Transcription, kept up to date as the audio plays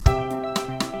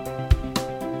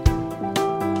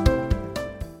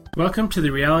Welcome to the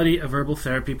Reality of Herbal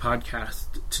Therapy podcast.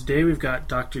 Today we've got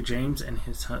Dr. James and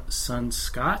his son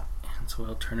Scott, and so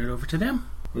I'll turn it over to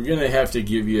them. We're going to have to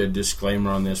give you a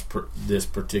disclaimer on this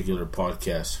particular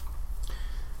podcast.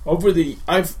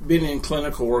 I've been in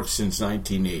clinical work since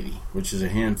 1980, which is a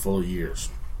handful of years.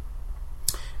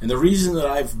 And the reason that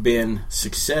I've been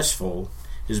successful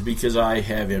is because I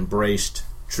have embraced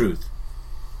truth.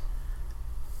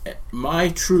 My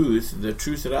truth, the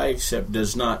truth that I accept,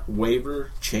 does not waver,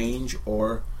 change,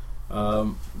 or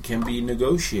can be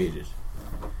negotiated.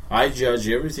 I judge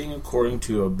everything according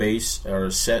to a base or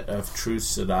a set of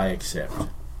truths that I accept.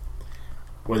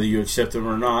 Whether you accept them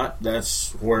or not,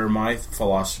 that's where my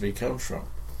philosophy comes from.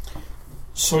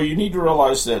 So you need to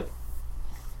realize that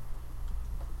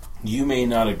you may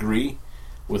not agree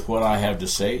with what I have to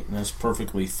say, and that's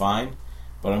perfectly fine,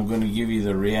 but I'm going to give you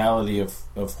the reality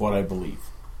of what I believe.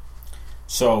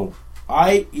 So,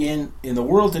 in the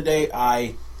world today,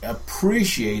 I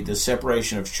appreciate the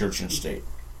separation of church and state.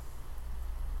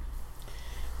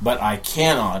 But I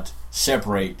cannot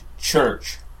separate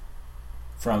church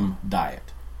from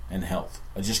diet and health.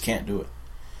 I just can't do it.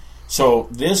 So,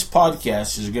 this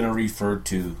podcast is going to refer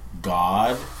to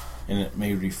God, and it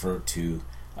may refer to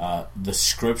the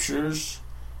scriptures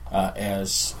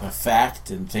as a fact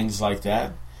and things like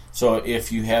that. So,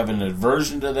 if you have an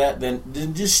aversion to that,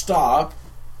 then just stop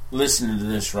listening to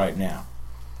this right now.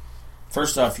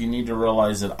 First off, you need to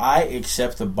realize that I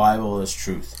accept the Bible as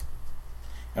truth.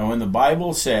 And when the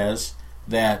Bible says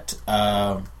that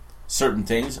certain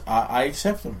things, I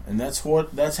accept them. And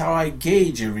that's how I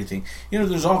gauge everything. You know,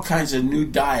 there's all kinds of new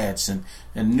diets and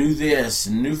new this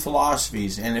and new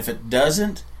philosophies. And if it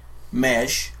doesn't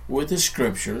mesh with the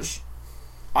scriptures,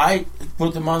 I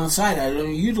put them on the side. I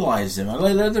don't utilize them. I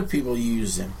let other people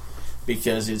use them.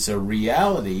 Because it's a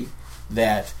reality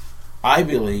that I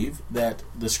believe that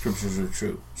the scriptures are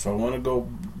true. So I want to go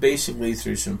basically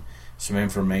through some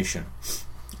information.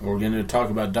 We're going to talk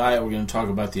about diet. We're going to talk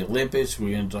about the Olympics.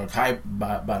 We're going to talk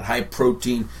about high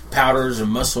protein powders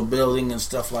and muscle building and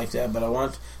stuff like that. But I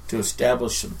want to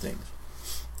establish some things.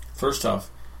 First off,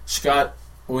 Scott,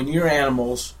 when your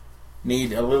animals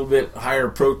need a little bit higher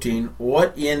protein,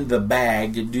 what in the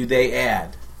bag do they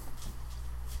add?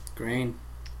 Grain.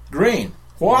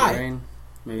 Why? Grain.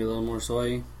 Maybe a little more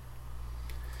soy.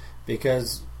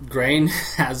 Because grain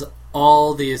has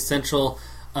all the essential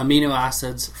amino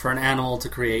acids for an animal to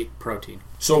create protein.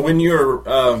 So when your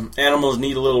animals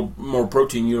need a little more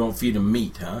protein, you don't feed them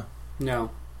meat, huh?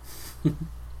 No.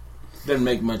 Doesn't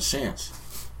make much sense.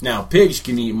 Now, pigs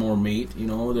can eat more meat. You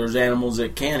know, there's animals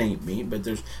that can't eat meat, but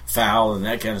there's fowl and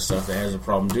that kind of stuff that has a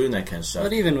problem doing that kind of stuff.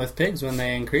 But even with pigs, when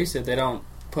they increase it, they don't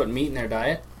put meat in their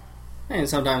diet. And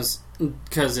sometimes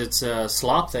because it's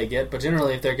slop they get, but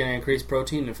generally if they're going to increase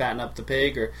protein and fatten up the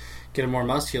pig or get it more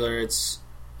muscular, it's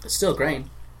still grain.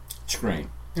 It's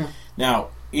grain. Yeah. Now,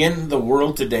 in the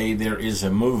world today, there is a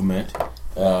movement,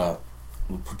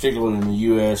 particularly in the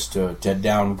U.S., to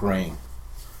down grain.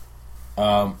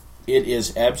 It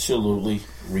is absolutely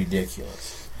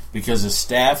ridiculous because the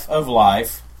staff of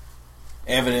life,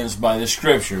 evidenced by the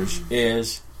scriptures,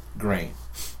 is grain.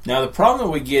 Now, the problem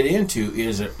that we get into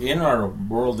is that in our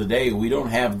world today, we don't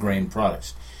have grain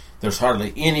products. There's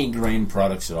hardly any grain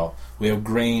products at all. We have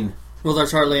grain. Well,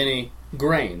 there's hardly any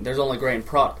grain. There's only grain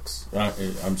products.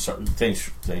 I'm sorry. Thanks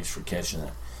for catching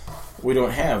that. We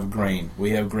don't have grain. We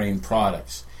have grain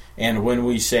products. And when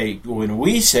we say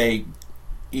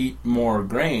eat more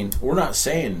grain, we're not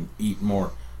saying eat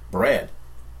more bread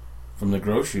from the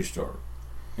grocery store.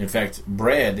 In fact,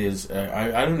 bread is,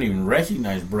 I don't even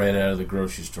recognize bread out of the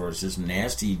grocery store. It's this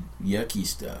nasty, yucky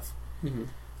stuff.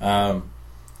 Mm-hmm.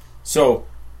 So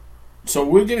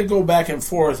we're going to go back and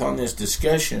forth on this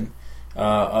discussion,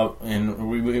 and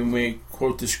we may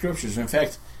quote the scriptures. In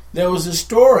fact, there was a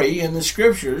story in the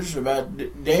scriptures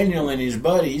about Daniel and his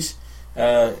buddies,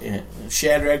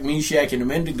 Shadrach, Meshach, and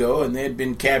Abednego, and they had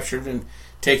been captured and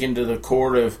taken to the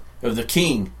court of the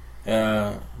king,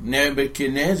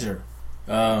 Nebuchadnezzar.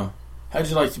 How'd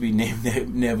you like to be named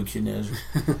Nebuchadnezzar?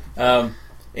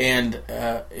 And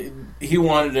he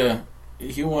wanted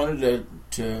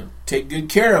to take good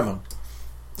care of him,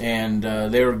 and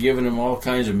they were giving him all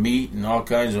kinds of meat and all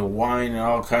kinds of wine and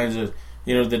all kinds of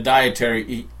the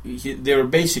dietary. They were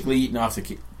basically eating off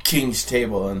the king's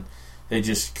table, and they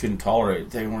just couldn't tolerate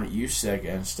it. They weren't used to that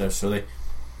kind of stuff, so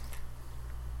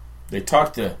they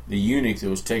talked to the eunuch that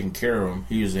was taking care of him.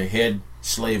 He was a head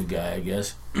slave guy, I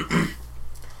guess.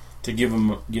 To giving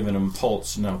them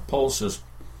pulse. Now, pulse is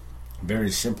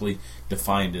very simply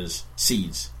defined as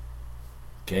seeds.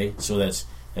 Okay, so that's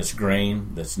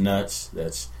grain, that's nuts,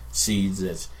 that's seeds,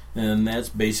 that's and that's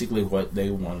basically what they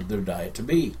wanted their diet to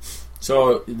be.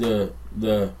 So the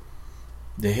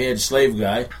head slave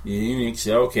guy, the eunuch,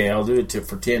 said, okay, I'll do it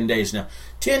for 10 days. Now,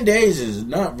 10 days is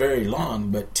not very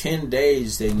long, but 10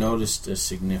 days they noticed a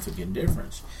significant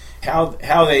difference.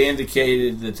 How they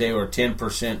indicated that they were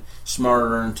 10%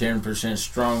 smarter and 10%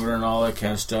 stronger and all that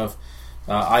kind of stuff,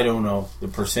 I don't know the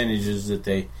percentages that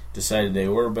they decided they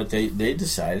were, but they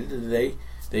decided that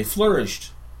they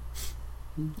flourished.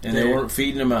 And they weren't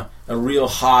feeding them a real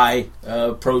high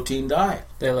protein diet.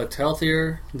 They looked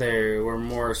healthier. They were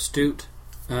more astute.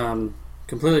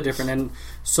 Completely different. And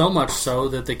so much so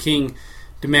that the king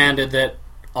demanded that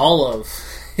all of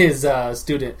his those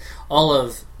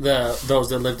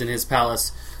that lived in his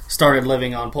palace started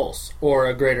living on pulse, or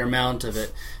a greater amount of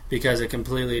it, because it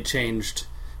completely changed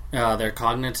their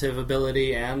cognitive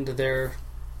ability and their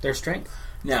strength.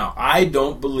 Now, I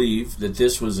don't believe that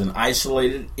this was an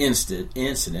isolated incident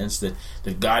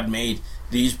that God made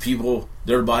these people,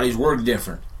 their bodies work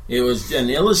different. It was an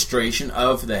illustration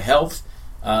of the health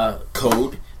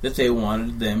code that they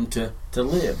wanted them to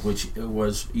live, which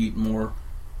was eat more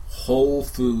whole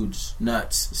foods,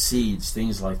 nuts, seeds,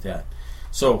 things like that.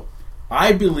 So,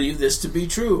 I believe this to be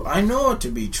true. I know it to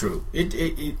be true.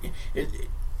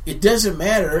 It doesn't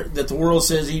matter that the world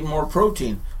says eat more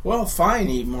protein. Well, fine,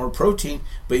 eat more protein,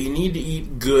 but you need to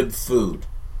eat good food.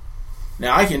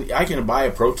 Now, I can buy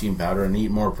a protein powder and eat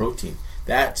more protein.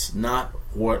 That's not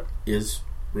what is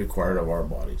required of our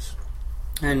bodies.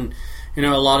 And,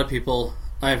 a lot of people,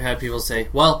 I've had people say,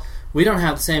 well, we don't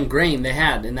have the same grain they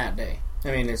had in that day.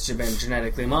 I mean, it's been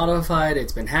genetically modified,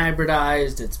 it's been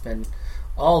hybridized, it's been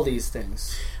all these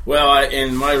things. Well,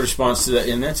 and my response to that,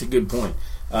 and that's a good point.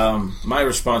 My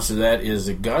response to that is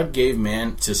that God gave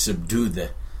man to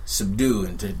subdue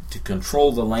and to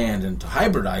control the land and to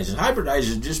hybridize it.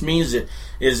 Hybridize it just means that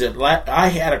I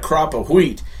had a crop of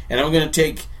wheat and I'm going to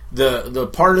take the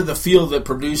part of the field that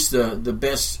produced the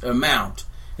best amount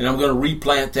and I'm going to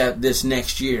replant that this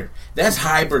next year. That's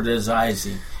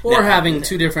hybridizing. Or having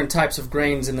two different types of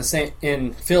grains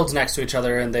in fields next to each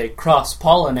other, and they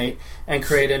cross-pollinate and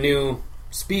create a new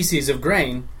species of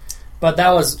grain. But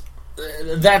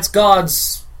that's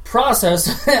God's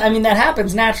process. I mean, that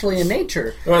happens naturally in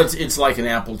nature. Well, it's like an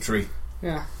apple tree.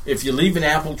 Yeah. If you leave an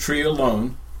apple tree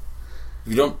alone,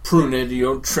 if you don't prune it, you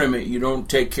don't trim it, you don't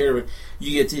take care of it,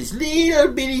 you get these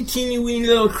little bitty teeny weeny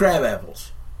little crab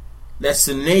apples. That's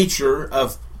the nature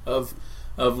of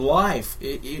life.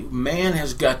 Man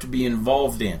has got to be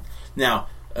involved in. Now,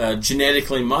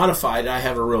 genetically modified, I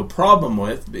have a real problem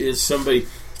with, is somebody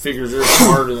figures they're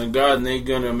smarter than God and they're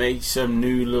going to make some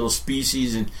new little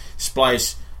species and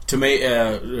splice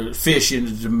fish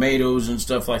into tomatoes and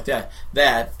stuff like that.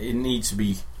 That it needs to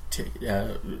be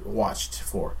watched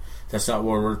for. That's not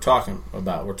what we're talking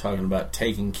about. We're talking about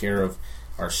taking care of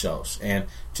ourselves. And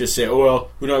to say, oh,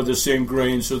 well, we don't have the same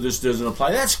grain, so this doesn't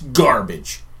apply. That's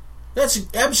garbage. That's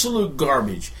absolute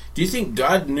garbage. Do you think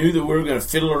God knew that we were going to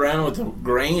fiddle around with the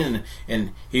grain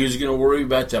and He was going to worry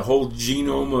about the whole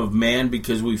genome of man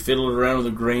because we fiddled around with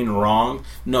the grain wrong?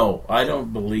 No, I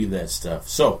don't believe that stuff.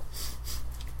 So,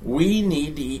 we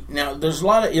need to eat. Now, there's a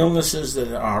lot of illnesses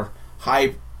that are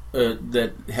high,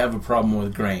 that have a problem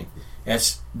with grain.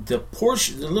 That's the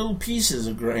little pieces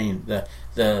of grain, the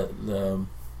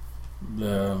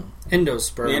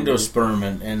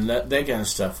endosperm and that kind of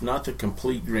stuff, not the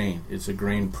complete grain. It's a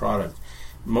grain product.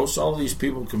 Most all these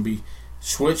people can be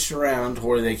switched around to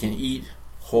where they can eat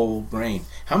whole grain.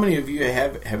 How many of you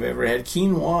have ever had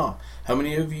quinoa? How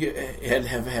many of you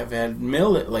have had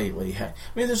millet lately? I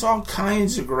mean, there's all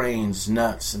kinds of grains,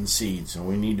 nuts, and seeds, and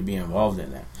we need to be involved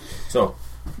in that. So,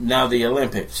 now the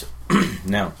Olympics.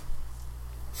 Now,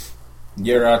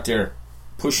 you're out there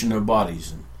pushing their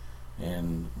bodies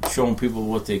and showing people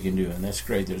what they can do, and that's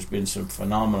great. There's been some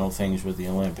phenomenal things with the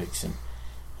Olympics, and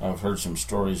I've heard some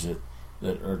stories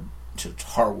that are just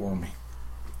heartwarming.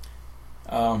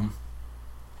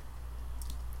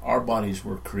 Our bodies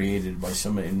were created by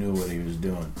somebody who knew what he was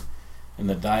doing, and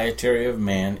the dietary of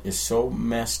man is so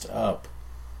messed up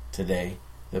today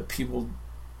that people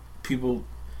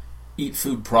eat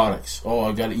food products. Oh,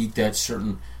 I got to eat that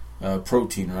certain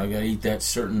protein, or I got to eat that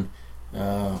certain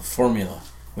formula.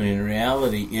 When in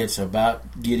reality, it's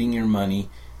about getting your money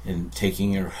and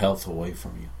taking your health away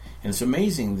from you. And it's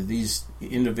amazing that these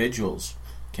individuals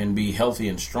can be healthy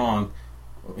and strong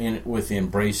with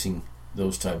embracing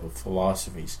those type of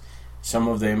philosophies. Some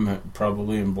of them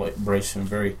probably embrace some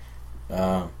very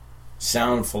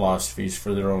sound philosophies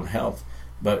for their own health.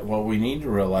 But what we need to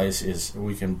realize is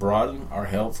we can broaden our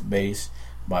health base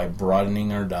by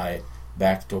broadening our diet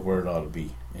back to where it ought to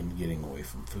be and getting away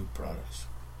from food products.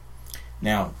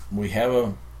 Now, we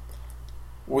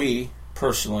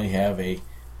personally have a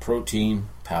protein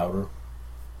powder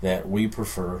that we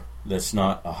prefer that's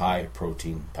not a high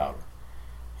protein powder.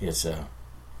 It's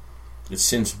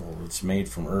sensible. It's made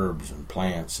from herbs and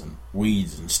plants and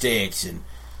weeds and sticks and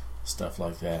stuff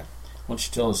like that. Why don't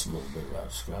you tell us a little bit about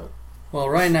it, Scott? Well,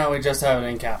 right now we just have it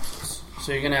in capsules.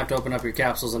 So you're going to have to open up your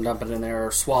capsules and dump it in there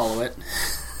or swallow it.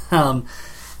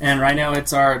 And right now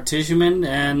it's our TissueMend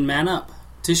and Man Up.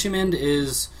 TissueMend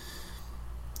is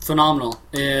phenomenal.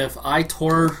 If I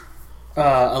tore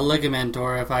a ligament,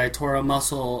 or if I tore a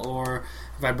muscle, or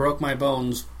if I broke my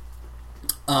bone,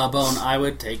 I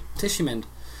would take TissueMend.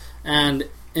 And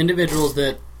individuals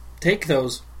that take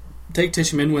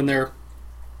TissueMend when they're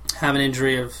have an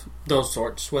injury of those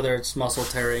sorts, whether it's muscle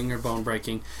tearing or bone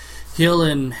breaking, heal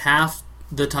in half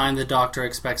the time the doctor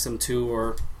expects them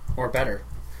to, or better.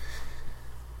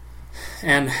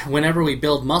 And whenever we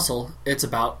build muscle, it's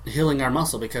about healing our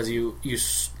muscle, because you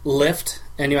lift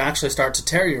and you actually start to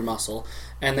tear your muscle,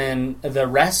 and then the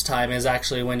rest time is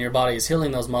actually when your body is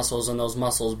healing those muscles, and those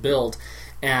muscles build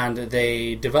and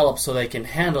they develop so they can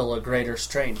handle a greater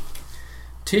strain.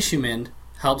 TissueMend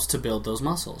helps to build those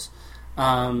muscles.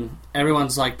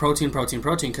 Everyone's like protein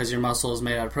because your muscle is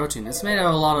made out of protein. It's made out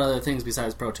of a lot of other things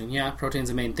besides protein. Yeah, protein's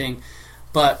the main thing,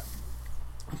 but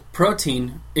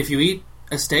protein, if you eat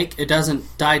a steak, it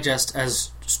doesn't digest as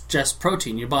just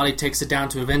protein. Your body takes it down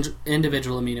to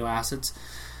individual amino acids,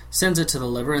 sends it to the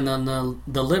liver, and then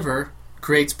the liver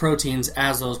creates proteins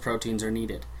as those proteins are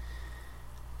needed.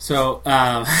 So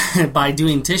by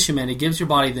doing TissueMend, it gives your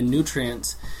body the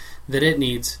nutrients that it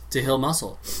needs to heal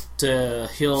muscle, to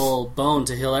heal bone,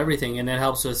 to heal everything, and it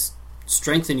helps us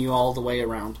strengthen you all the way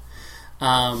around.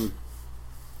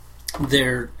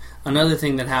 Another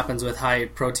thing that happens with high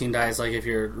protein diets, like if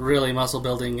you're really muscle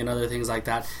building and other things like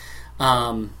that,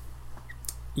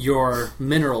 your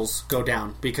minerals go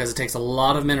down because it takes a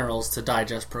lot of minerals to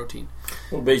digest protein.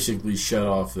 Well, basically shut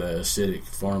off the acidic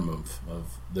form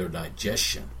of their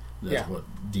digestion. That's what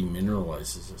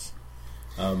demineralizes us.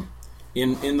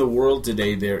 In the world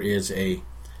today, there is a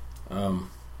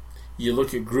you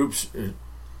look at groups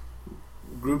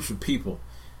of people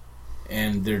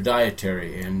and their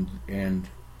dietary, and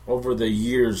over the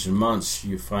years and months,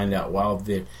 you find out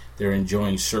they're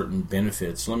enjoying certain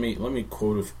benefits. Let me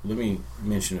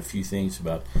mention a few things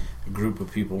about a group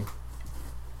of people.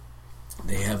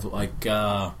 They have like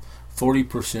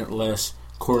 40% less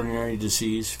coronary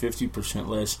disease, 50%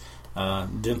 less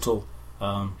dental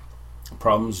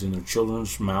problems in their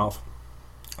children's mouth,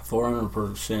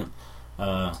 400%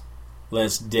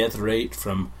 less death rate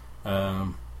from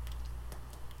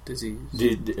disease,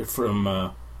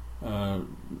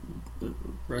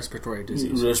 respiratory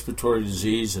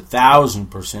disease,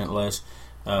 1,000% less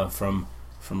from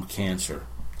cancer.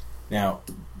 Now,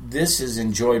 this is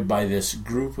enjoyed by this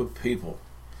group of people.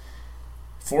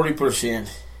 40%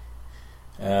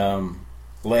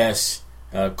 less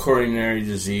coronary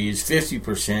disease,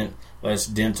 50% less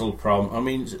dental problem. I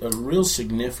mean, a real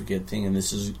significant thing, and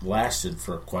this has lasted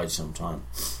for quite some time.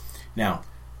 Now,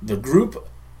 the group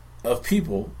of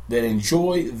people that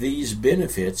enjoy these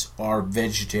benefits are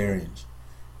vegetarians.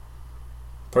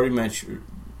 Pretty much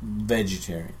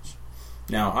vegetarians.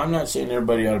 Now, I'm not saying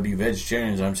everybody ought to be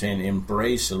vegetarians. I'm saying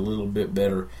embrace a little bit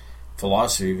better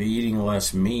philosophy of eating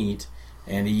less meat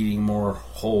and eating more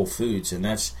whole foods. And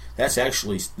that's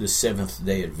actually the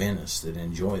Seventh-day Adventists that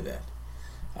enjoy that.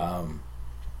 Now,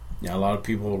 a lot of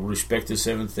people respect the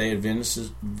Seventh-day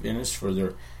Adventists for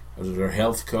their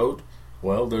health code.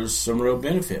 Well, there's some real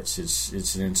benefits.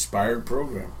 It's an inspired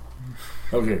program.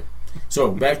 Okay,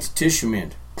 so back to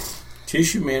TissueMend.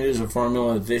 TissueMend is a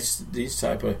formula that these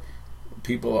type of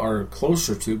people are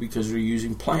closer to because they're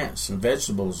using plants and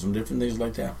vegetables and different things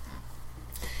like that.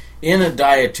 In a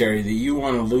dietary that you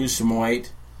want to lose some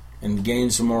weight and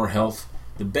gain some more health,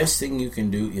 the best thing you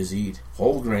can do is eat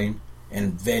whole grain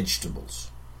and vegetables.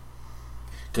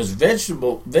 Because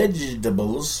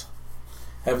vegetables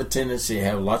have a tendency to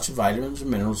have lots of vitamins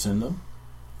and minerals in them,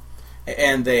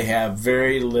 and they have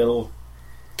very little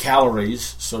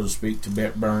calories, so to speak,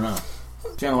 to burn up.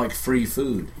 Kind of like free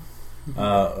food.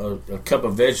 A cup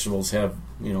of vegetables have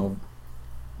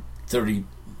 30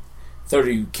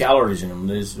 calories in them,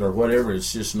 or whatever.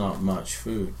 It's just not much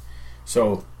food.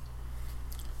 So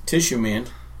TissueMend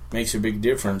makes a big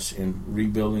difference in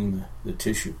rebuilding the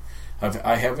tissue.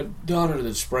 I have a daughter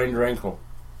that sprained her ankle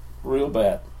real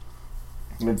bad.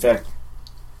 In fact,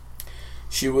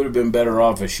 she would have been better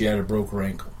off if she had a broken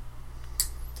ankle.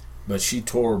 But she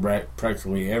tore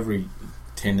practically every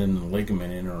tendon and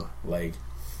ligament in her leg.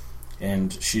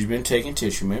 And she's been taking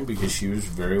TissueMend because she was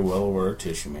very well aware of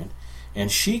TissueMend.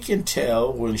 and she can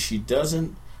tell when she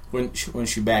doesn't, when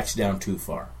she backs down too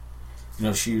far. You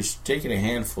know, she was taking a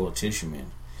handful of tissue mint,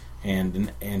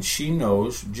 and she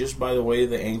knows just by the way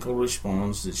the ankle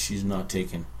responds that she's not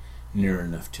taking near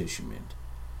enough tissue mint.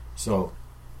 So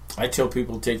I tell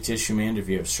people to take tissue mint if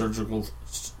you have surgical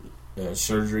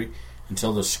surgery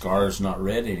until the scar is not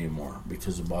red anymore,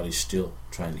 because the body's still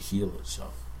trying to heal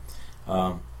itself.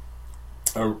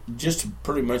 Or just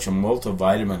pretty much a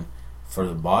multivitamin for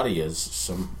the body is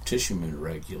some tissue mint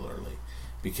regularly,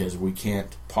 because we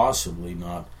can't possibly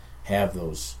not have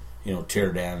those,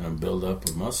 tear down and build up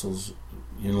of muscles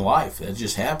in life. That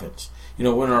just happens. When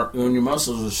your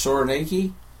muscles are sore and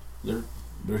achy,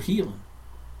 they're healing.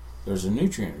 There's a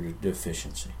nutrient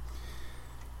deficiency.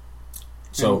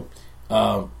 So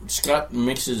Scott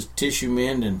mixes tissue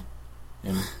mint and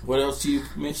what else do you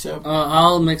mix up?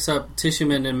 I'll mix up tissue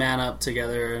mint and Man Up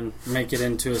together and make it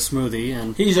into a smoothie,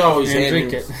 and he's always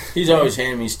drink it. He's always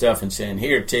handing me stuff and saying,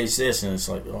 "Here, taste this," and it's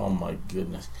like, oh my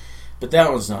goodness. But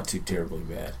that one's not too terribly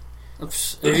bad.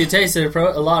 If you tasted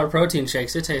a lot of protein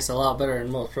shakes, it tastes a lot better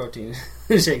than most protein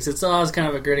shakes. It still has kind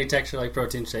of a gritty texture like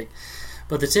protein shake.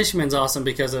 But the tissue mint's awesome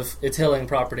because of its healing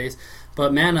properties.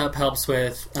 But Man Up helps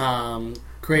with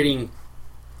creating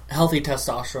healthy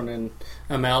testosterone in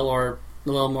a male, or a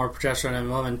little more progesterone in a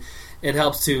woman. It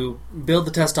helps to build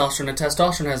the testosterone, and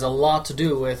testosterone has a lot to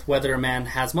do with whether a man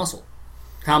has muscle.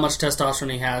 How much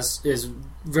testosterone he has is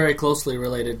very closely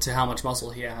related to how much muscle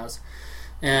he has.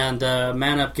 And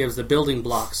Man Up gives the building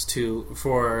blocks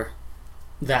for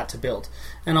that to build.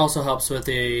 And also helps with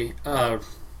the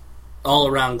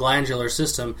all-around glandular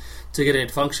system to get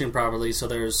it functioning properly, so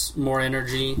there's more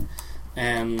energy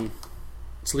and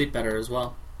sleep better as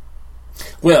well.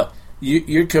 Well,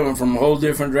 you're coming from a whole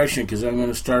different direction, because I'm going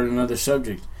to start another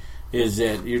subject. Is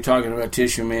that you're talking about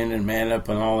tissue mint and Man Up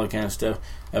and all that kind of stuff,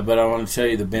 but I want to tell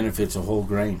you the benefits of whole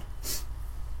grain.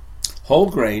 Whole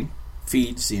grain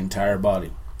feeds the entire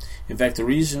body. In fact, the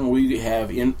reason we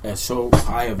have so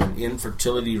high of an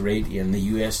infertility rate in the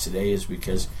U.S. today is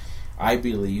because I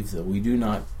believe that we do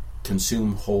not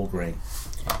consume whole grain.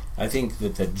 I think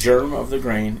that the germ of the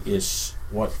grain is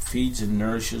what feeds and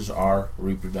nourishes our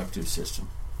reproductive system.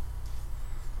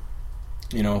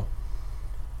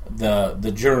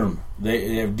 The germ.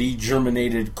 They have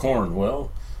degerminated corn.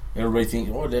 Well, everybody thinks,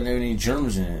 it doesn't have any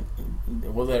germs in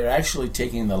it. Well, they're actually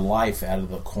taking the life out of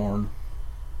the corn,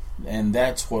 and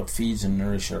that's what feeds and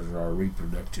nourishes our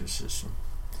reproductive system.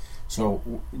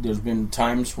 So there's been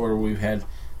times where we've had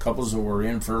couples that were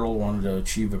infertile, wanted to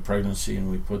achieve a pregnancy,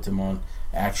 and we put them on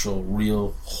actual,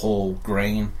 real, whole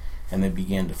grain, and they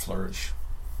began to flourish,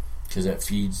 because that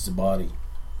feeds the body.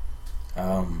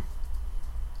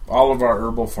 All of our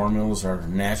herbal formulas are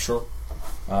natural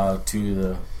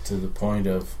to the point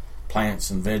of plants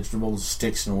and vegetables,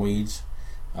 sticks and weeds.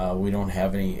 We don't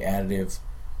have any additive.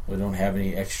 We don't have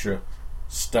any extra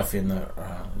stuff in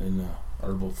the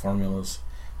herbal formulas.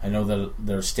 I know that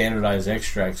there's standardized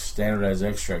extracts. Standardized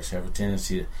extracts have a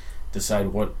tendency to decide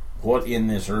what in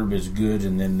this herb is good,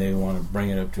 and then they want to bring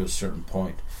it up to a certain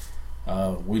point.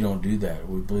 We don't do that.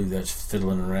 We believe that's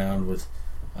fiddling around with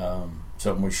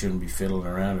something we shouldn't be fiddling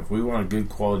around. If we want a good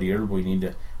quality herb, we need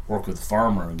to work with the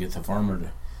farmer and get the farmer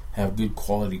to have good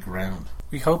quality ground.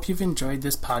 We hope you've enjoyed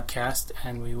this podcast,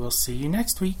 and we will see you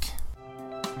next week.